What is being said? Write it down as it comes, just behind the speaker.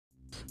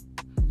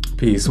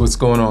Peace, what's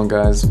going on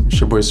guys?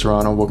 It's your boy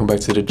Serrano, welcome back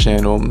to the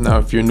channel. Now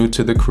if you're new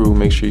to the crew,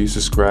 make sure you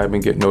subscribe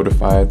and get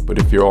notified, but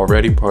if you're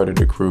already part of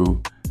the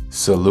crew,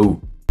 salute.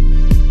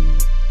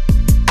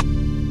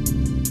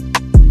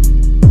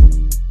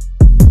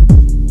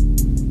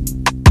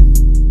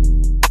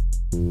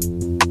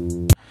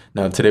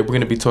 Now today we're going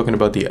to be talking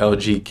about the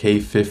LG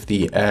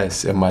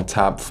K50s and my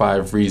top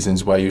 5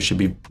 reasons why you should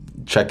be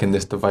checking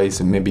this device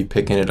and maybe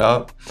picking it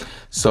up.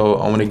 So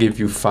I want to give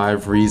you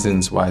 5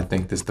 reasons why I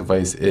think this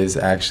device is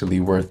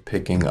actually worth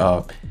picking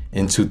up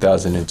in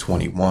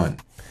 2021.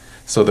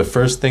 So the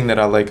first thing that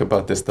I like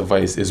about this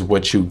device is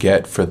what you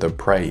get for the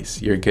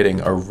price. You're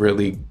getting a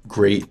really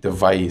great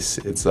device.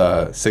 It's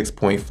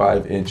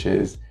 6.5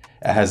 inches.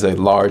 It has a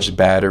large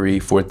battery,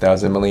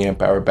 4,000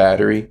 milliamp hour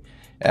battery.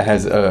 It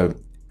has a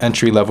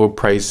entry-level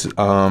price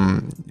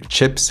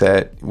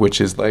chipset,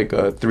 which is like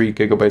 3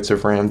 gigabytes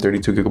of RAM,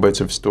 32 gigabytes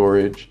of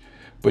storage,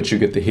 but you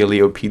get the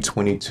Helio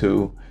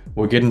P22.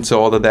 We'll get into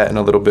all of that in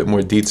a little bit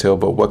more detail,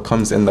 but what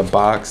comes in the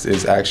box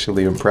is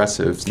actually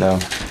impressive. Now,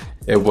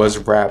 it was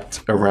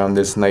wrapped around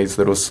this nice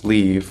little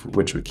sleeve,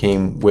 which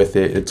came with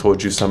it. It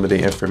told you some of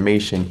the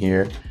information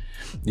here.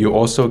 You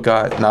also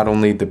got not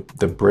only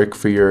the brick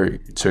for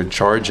to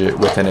charge it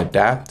with an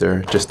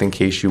adapter, just in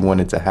case you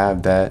wanted to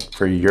have that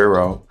for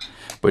Euro.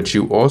 But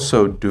you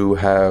also do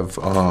have,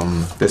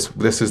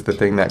 this is the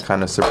thing that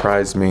kind of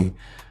surprised me,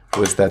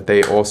 was that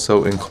they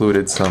also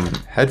included some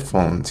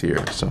headphones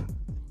here. So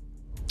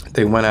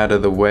they went out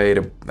of the way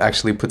to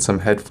actually put some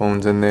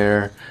headphones in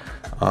there.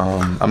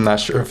 I'm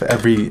not sure if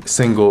every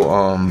single,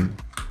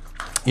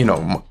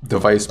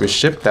 device was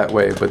shipped that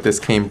way, but this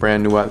came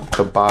brand new out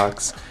the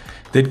box.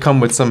 Did come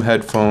with some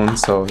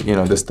headphones, so,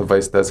 this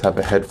device does have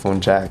a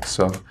headphone jack.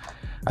 So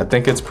I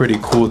think it's pretty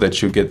cool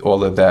that you get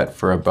all of that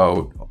for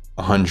about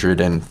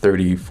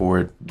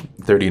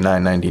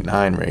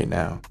 $139.99 right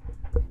now.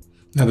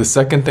 Now the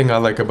second thing I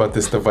like about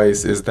this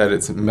device is that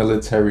it's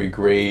military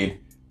grade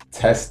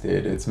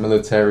tested. It's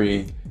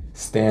military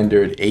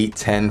standard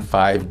 810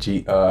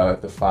 5G,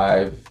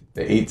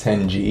 the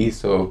 810G.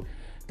 So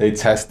they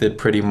tested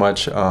pretty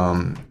much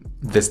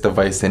this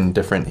device in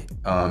different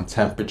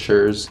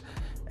temperatures,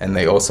 and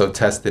they also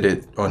tested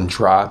it on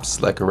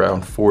drops like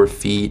around 4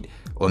 feet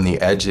on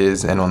the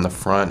edges and on the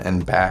front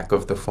and back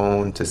of the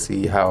phone to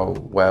see how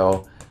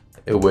well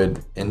it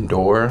would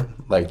endure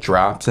like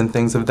drops and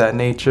things of that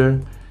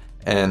nature.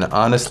 And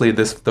honestly,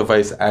 this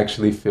device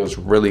actually feels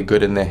really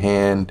good in the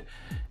hand,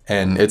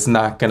 and it's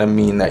not gonna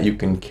mean that you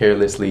can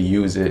carelessly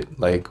use it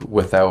like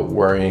without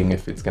worrying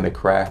if it's gonna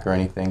crack or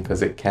anything,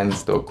 because it can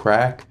still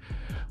crack.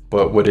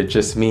 But what it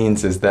just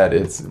means is that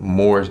it's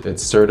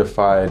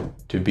certified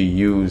to be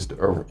used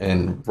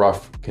in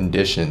rough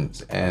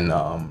conditions, and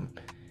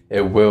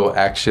it will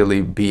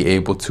actually be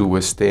able to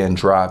withstand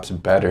drops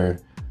better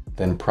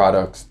than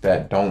products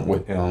that don't.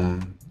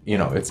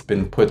 It's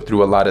been put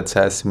through a lot of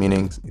tests,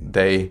 meaning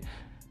they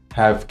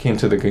came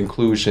to the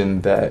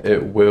conclusion that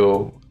it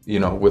will,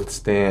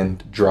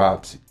 withstand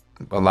drops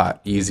a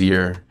lot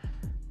easier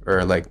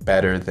or like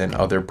better than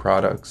other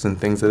products and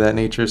things of that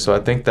nature. So I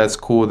think that's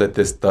cool that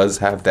this does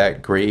have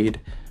that grade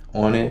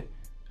on it.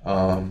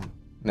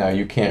 Now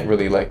you can't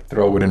really like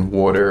throw it in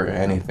water or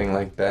anything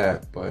like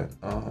that, but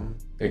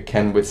it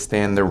can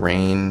withstand the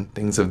rain,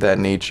 things of that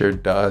nature,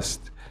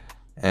 dust,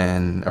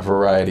 and a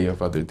variety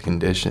of other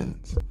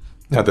conditions.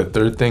 Now the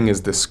third thing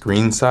is the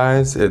screen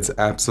size. It's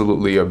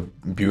absolutely a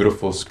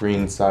beautiful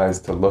screen size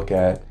to look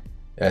at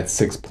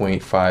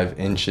 6.5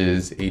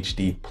 inches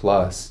HD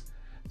plus.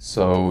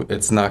 So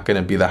it's not going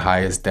to be the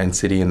highest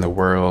density in the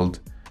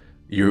world.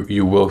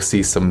 You will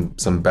see some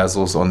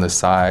bezels on the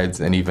sides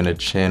and even a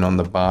chin on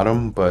the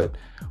bottom, but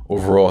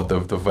overall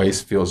the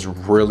device feels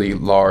really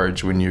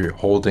large when you're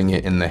holding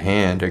it in the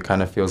hand. It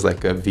kind of feels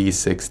like a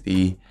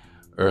V60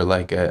 or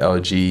like a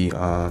LG,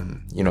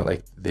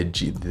 like the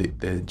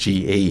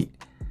G8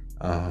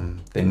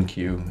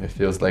 ThinQ. It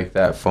feels like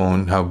that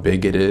phone, how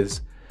big it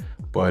is,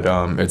 but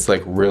it's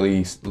like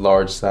really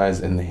large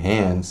size in the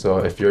hand. So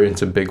if you're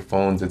into big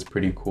phones, it's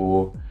pretty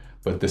cool.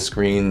 But the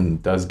screen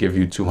does give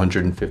you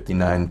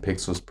 259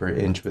 pixels per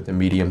inch with a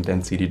medium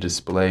density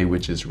display,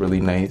 which is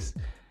really nice.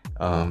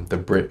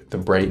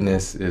 The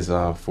brightness is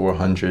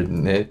 400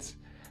 nits,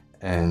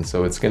 and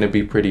so it's going to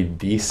be pretty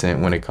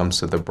decent when it comes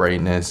to the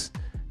brightness.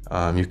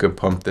 You could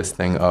pump this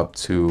thing up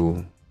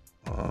to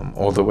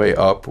all the way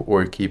up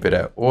or keep it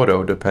at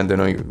auto, depending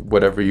on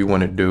whatever you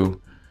want to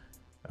do.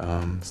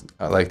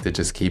 I like to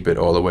just keep it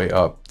all the way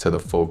up to the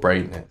full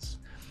brightness.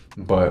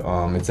 But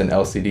it's an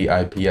LCD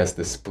IPS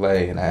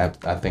display, and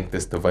I think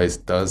this device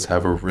does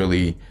have a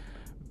really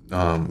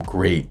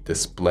great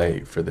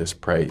display for this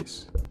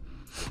price.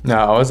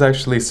 Now I was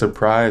actually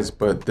surprised,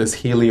 but this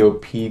Helio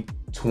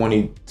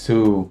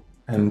P22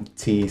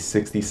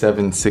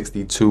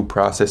 MT6762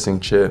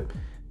 processing chip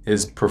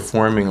is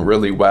performing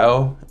really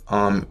well.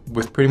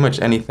 With pretty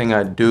much anything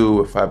I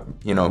do, if I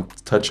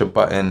touch a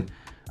button,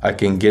 I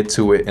can get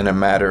to it in a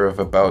matter of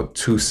about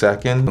 2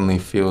 seconds. It only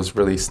feels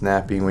really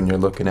snappy when you're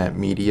looking at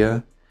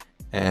media.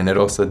 And it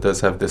also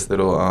does have this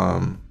little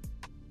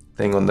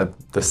thing on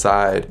the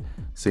side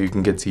so you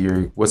can get to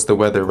your, what's the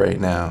weather right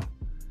now?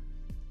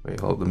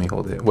 Wait, let me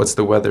hold it. What's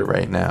the weather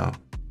right now?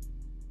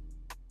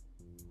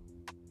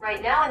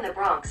 Right now in the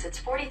Bronx, it's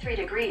 43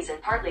 degrees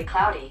and partly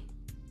cloudy.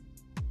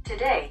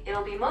 Today,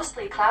 it'll be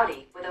mostly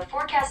cloudy, with a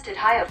forecasted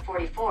high of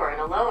 44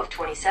 and a low of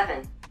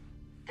 27.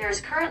 There is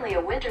currently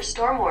a winter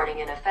storm warning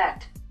in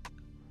effect.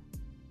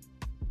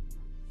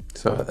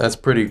 So that's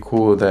pretty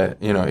cool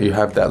that, you know, you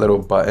have that little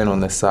button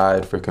on the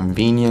side for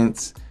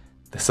convenience.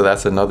 So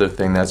that's another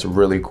thing that's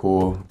really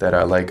cool that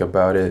I like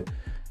about it.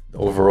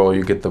 Overall,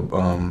 you get the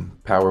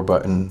power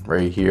button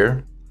right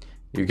here.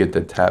 You get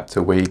the tap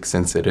to wake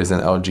since it is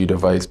an LG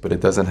device, but it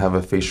doesn't have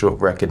a facial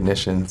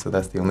recognition. So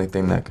that's the only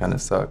thing that kind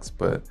of sucks.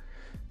 But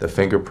the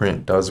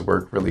fingerprint does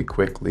work really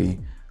quickly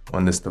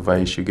on this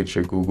device. You get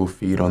your Google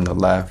feed on the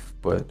left,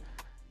 but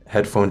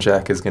headphone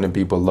jack is going to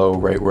be below,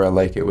 right where I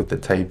like it with the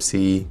Type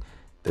C.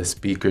 The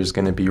speaker is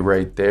going to be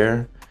right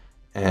there.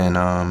 And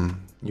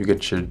you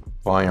get your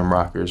volume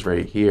rockers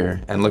right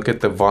here. And look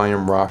at the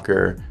volume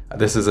rocker.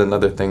 This is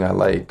another thing I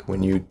like.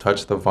 When you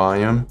touch the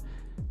volume,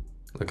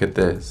 look at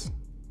this.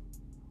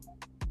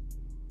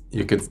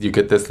 You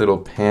get this little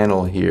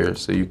panel here,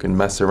 so you can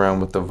mess around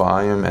with the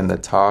volume and the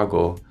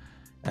toggle.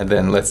 And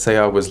then let's say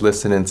I was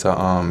listening to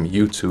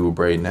YouTube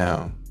right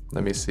now.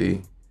 Let me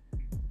see.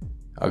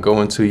 I'll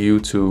go into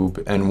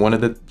YouTube, and one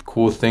of the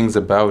cool things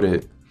about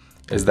it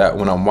is that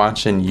when I'm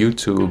watching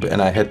YouTube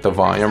and I hit the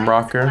volume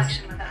rocker,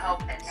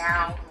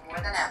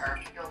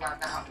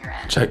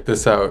 check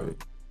this out.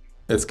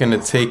 It's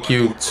gonna take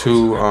you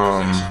to,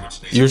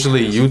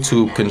 usually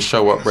YouTube can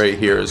show up right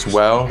here as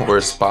well, or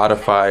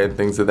Spotify and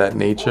things of that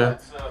nature.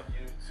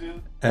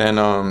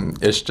 And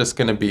it's just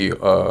gonna be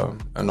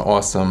an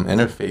awesome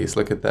interface.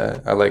 Look at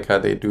that. I like how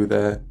they do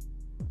that.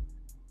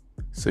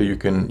 So you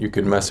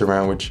can mess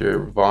around with your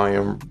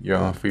volume,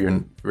 for your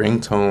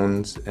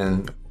ringtones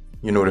and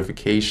your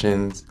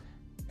notifications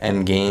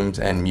and games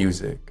and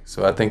music.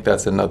 So I think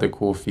that's another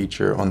cool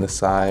feature on the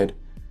side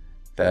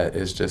that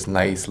is just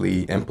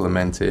nicely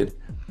implemented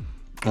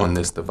on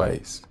this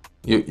device.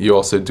 You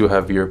also do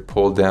have your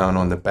pull down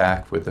on the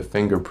back with the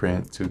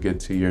fingerprint to get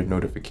to your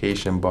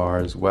notification bar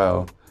as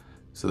well.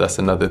 So that's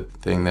another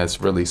thing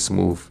that's really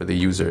smooth for the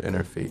user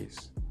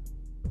interface.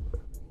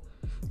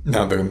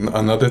 Now,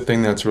 another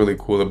thing that's really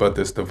cool about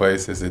this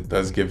device is it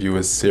does give you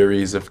a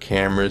series of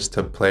cameras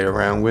to play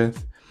around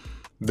with.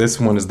 This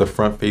one is the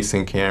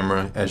front-facing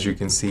camera. As you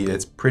can see,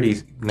 it's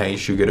pretty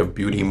nice. You get a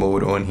beauty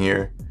mode on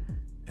here,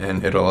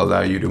 and it'll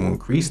allow you to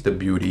increase the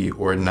beauty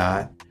or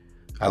not.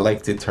 I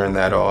like to turn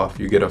that off.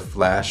 You get a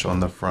flash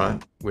on the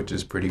front, which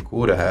is pretty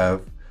cool to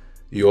have.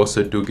 You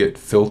also do get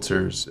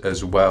filters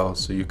as well,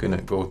 so you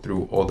can go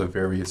through all the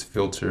various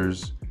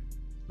filters.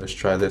 Let's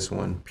try this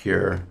one,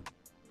 pure.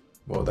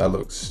 Well, that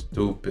looks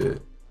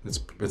stupid.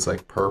 It's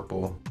like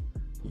purple.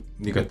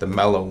 You got the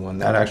mellow one.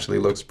 That actually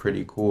looks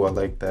pretty cool. I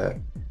like that.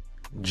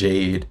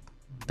 Jade.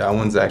 That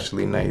one's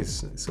actually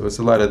nice. So it's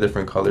a lot of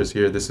different colors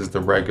here. This is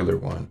the regular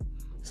one.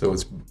 So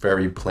it's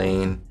very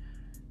plain.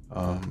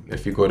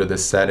 If you go to the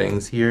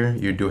settings here,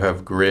 you do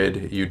have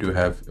grid. You do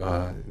have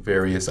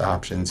various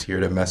options here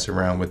to mess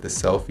around with the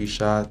selfie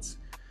shots.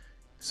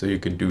 So you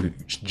could do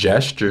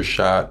gesture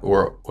shot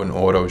or an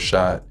auto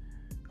shot.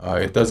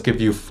 It does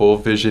give you full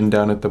vision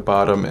down at the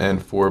bottom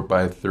and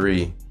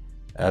 4:3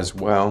 as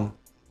well.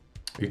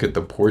 You get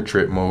the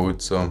portrait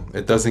mode, so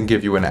it doesn't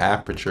give you an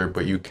aperture,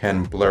 but you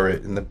can blur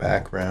it in the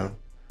background.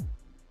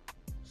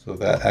 So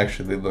that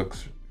actually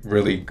looks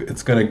really good.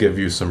 It's gonna give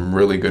you some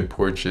really good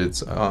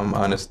portraits.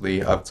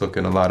 Honestly, I've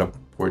taken a lot of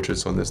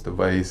portraits on this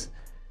device,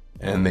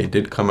 and they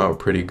did come out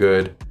pretty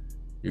good.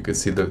 You can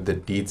see the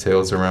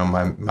details around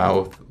my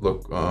mouth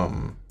look,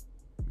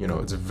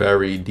 it's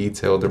very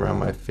detailed around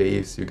my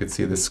face. You could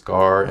see the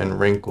scar and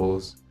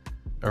wrinkles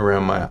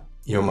around my,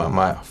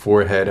 my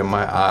forehead and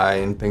my eye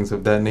and things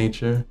of that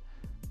nature,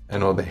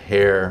 and all the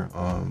hair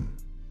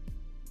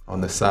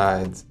on the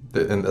sides,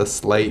 and the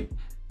slight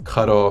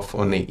cut off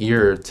on the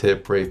ear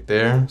tip right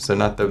there. So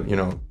not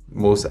the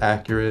most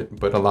accurate,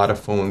 but a lot of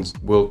phones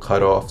will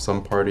cut off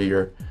some part of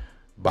your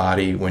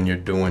body when you're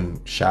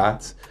doing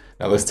shots.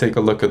 Now let's take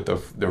a look at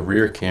the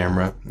rear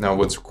camera. Now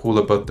what's cool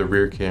about the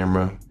rear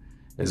camera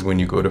is when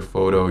you go to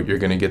photo, you're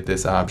gonna get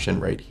this option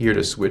right here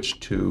to switch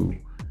to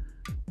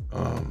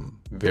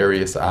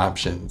various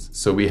options.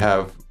 So we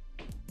have,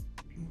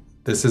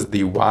 this is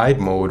the wide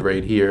mode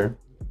right here,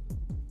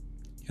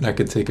 and I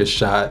could take a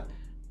shot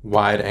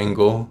wide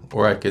angle,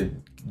 or I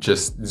could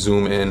just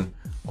zoom in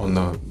on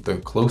the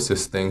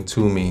closest thing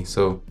to me.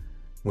 So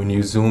when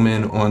you zoom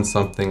in on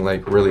something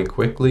like really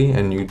quickly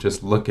and you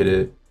just look at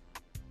it,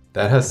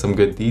 that has some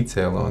good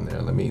detail on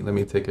there. Let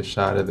me take a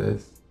shot of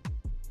this.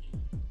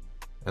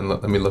 And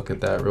let me look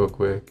at that real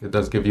quick. It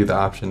does give you the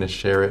option to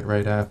share it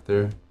right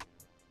after.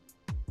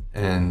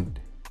 And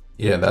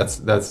yeah,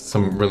 that's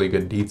some really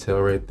good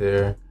detail right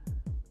there.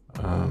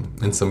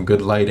 And some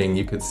good lighting.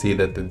 You could see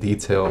that the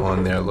detail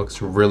on there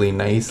looks really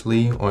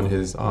nicely on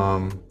his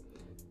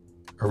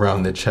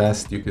around the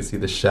chest. You can see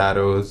the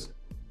shadows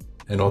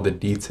and all the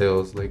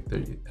details, like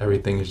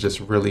everything is just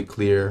really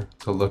clear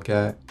to look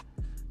at.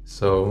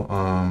 So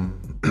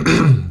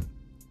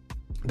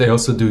they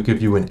also do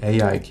give you an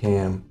AI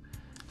cam,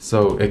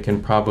 so it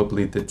can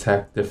probably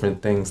detect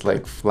different things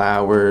like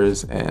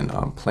flowers and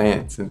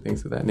plants and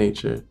things of that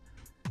nature.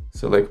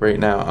 So like right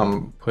now,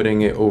 I'm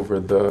putting it over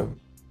the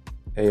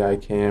AI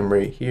cam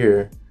right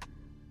here,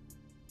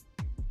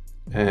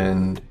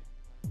 and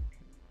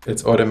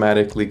it's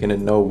automatically gonna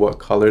know what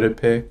color to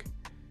pick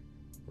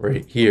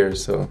right here.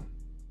 So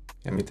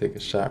let me take a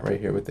shot right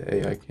here with the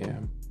AI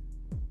cam.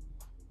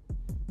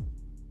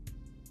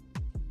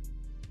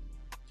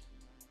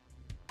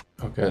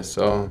 Okay,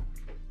 so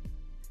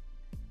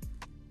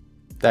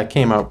that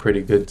came out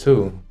pretty good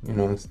too. You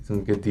know,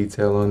 some good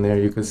detail on there.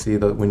 You could see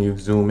that when you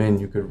zoom in,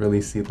 you could really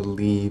see the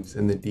leaves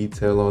and the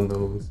detail on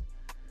those.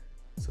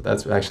 So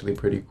that's actually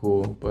pretty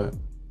cool. But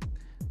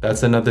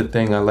that's another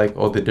thing. I like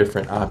all the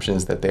different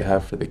options that they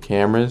have for the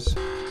cameras.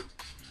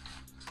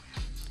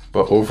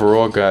 But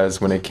overall, guys,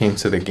 when it came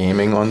to the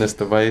gaming on this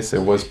device,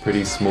 it was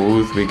pretty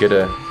smooth. We get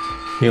a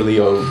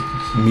Helio,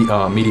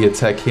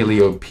 Mediatek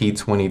Helio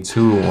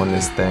P22 on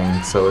this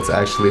thing, so it's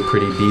actually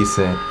pretty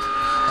decent.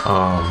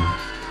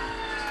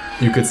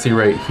 You could see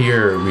right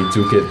here, we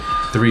do get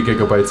 3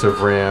 GB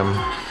of RAM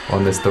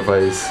on this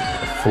device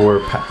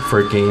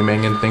for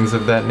gaming and things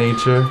of that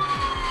nature.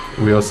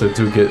 We also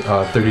do get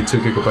 32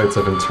 GB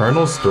of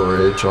internal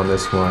storage on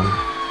this one.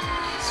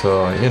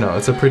 So, you know,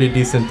 it's a pretty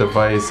decent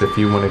device if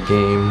you want to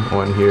game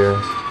on here.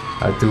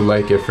 I do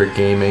like it for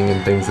gaming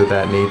and things of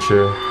that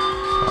nature.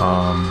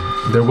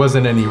 There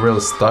wasn't any real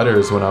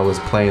stutters when I was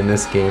playing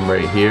this game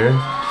right here.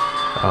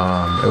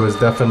 It was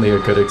definitely a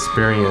good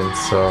experience,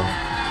 so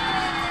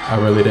I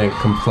really didn't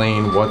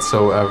complain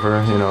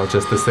whatsoever, you know,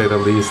 just to say the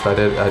least. I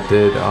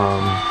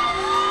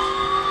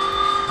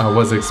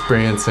was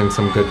experiencing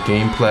some good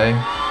gameplay.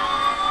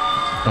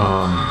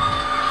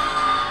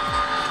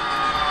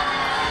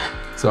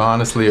 So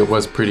honestly, it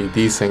was pretty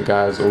decent,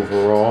 guys,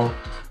 overall.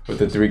 With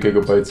the 3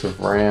 GB of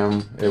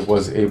RAM, it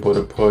was able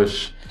to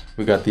push.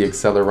 We got the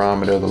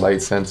accelerometer, the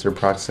light sensor,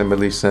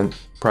 proximity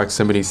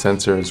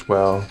sensor as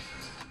well.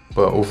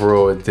 But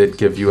overall, it did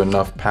give you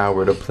enough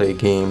power to play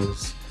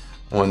games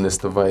on this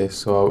device.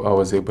 So I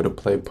was able to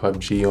play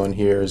PUBG on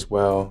here as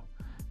well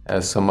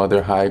as some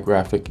other high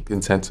graphic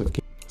intensive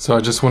games. So I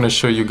just want to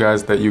show you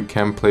guys that you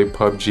can play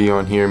PUBG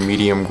on here,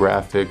 medium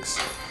graphics,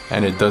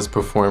 and it does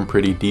perform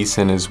pretty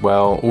decent as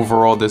well.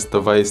 Overall, this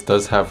device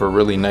does have a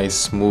really nice,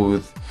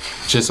 smooth,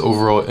 just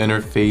overall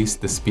interface.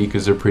 The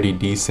speakers are pretty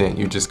decent.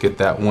 You just get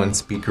that one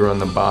speaker on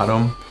the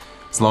bottom.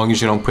 As long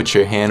as you don't put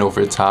your hand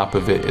over top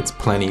of it, it's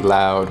plenty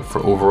loud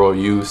for overall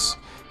use,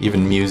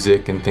 even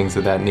music and things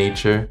of that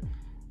nature.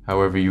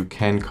 However, you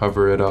can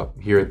cover it up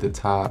here at the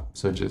top,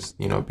 so just,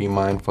 you know, be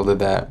mindful of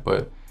that.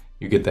 But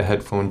you get the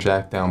headphone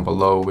jack down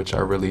below, which I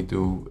really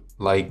do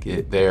like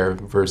it there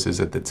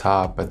versus at the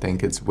top. I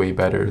think it's way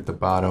better at the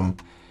bottom.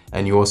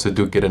 And you also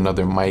do get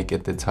another mic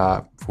at the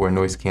top for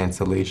noise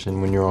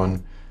cancellation when you're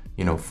on,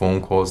 you know,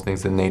 phone calls,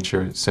 things of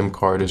nature. SIM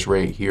card is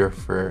right here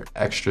for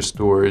extra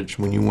storage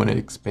when you want to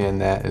expand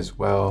that as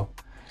well.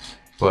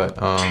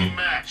 But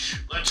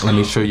let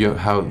me show you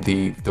how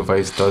the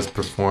device does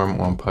perform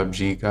on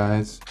PUBG,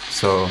 guys.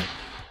 So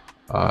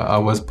I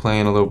was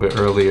playing a little bit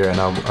earlier, and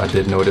I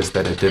did notice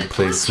that it did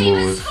play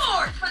smooth.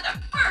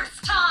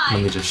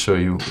 Let me just show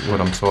you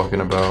what I'm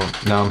talking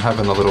about. Now I'm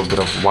having a little bit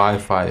of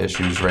Wi-Fi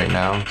issues right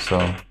now, so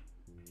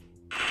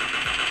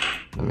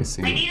let me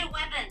see. I need a weapon.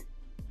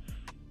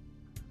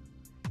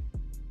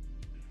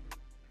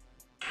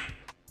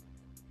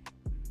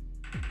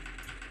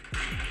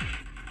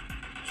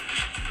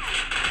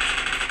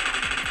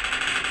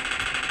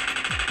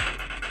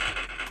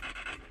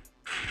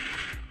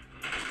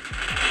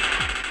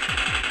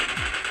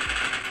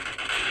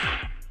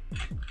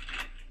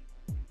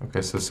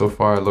 Okay, so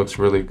far it looks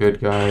really good,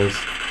 guys.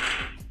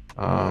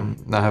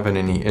 Not having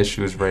any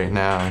issues right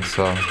now,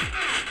 so.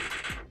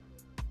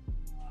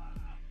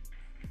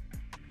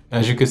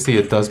 As you can see,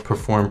 it does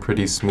perform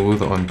pretty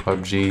smooth on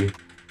PUBG.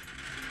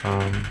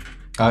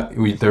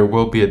 There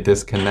will be a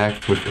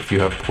disconnect if you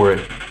have poor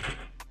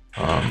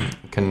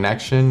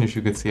connection. As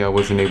you can see, I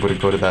wasn't able to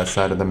go to that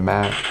side of the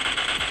map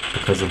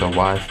because of the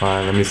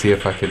Wi-Fi. Let me see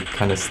if I could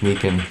kind of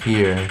sneak in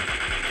here.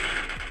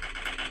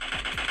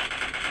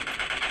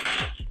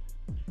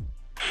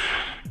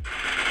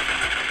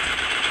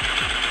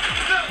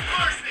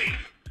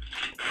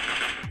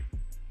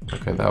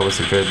 Okay, that was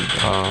a good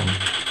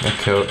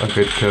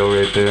kill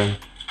right there.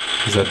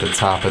 He's at the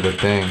top of the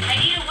thing. I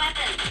need a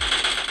weapon.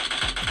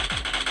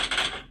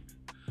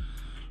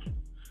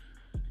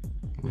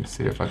 Let me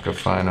see if I could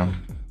find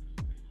him.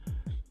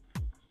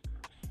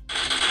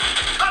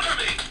 Cover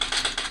me.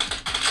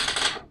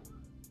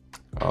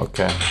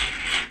 Okay.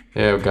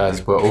 Yeah,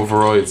 guys, but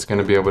overall, it's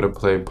gonna be able to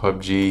play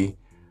PUBG,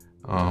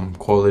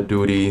 Call of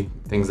Duty,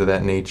 things of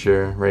that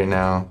nature. Right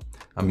now,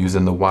 I'm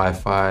using the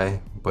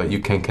Wi-Fi, but you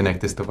can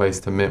connect this device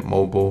to Mint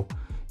Mobile.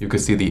 You can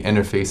see the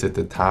interface at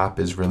the top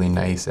is really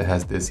nice. It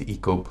has this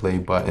Eco Play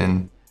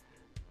button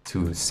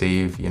to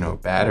save, you know,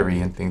 battery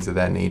and things of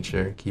that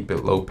nature. Keep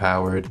it low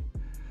powered.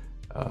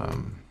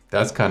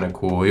 That's kind of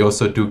cool. You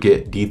also do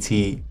get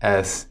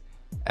DTS:X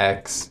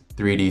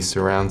 3D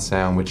surround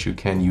sound, which you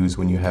can use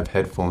when you have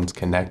headphones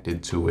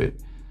connected to it,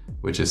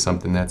 which is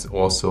something that's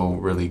also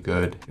really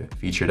good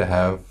feature to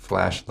have.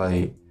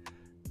 Flashlight.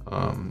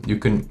 You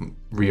can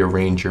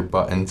rearrange your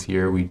buttons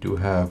here. We do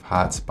have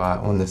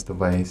hotspot on this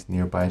device,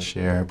 nearby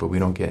share, but we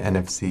don't get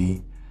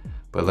NFC.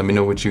 But let me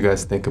know what you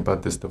guys think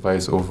about this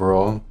device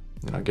overall,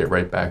 and I'll get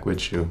right back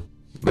with you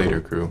later,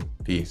 crew.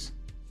 Peace.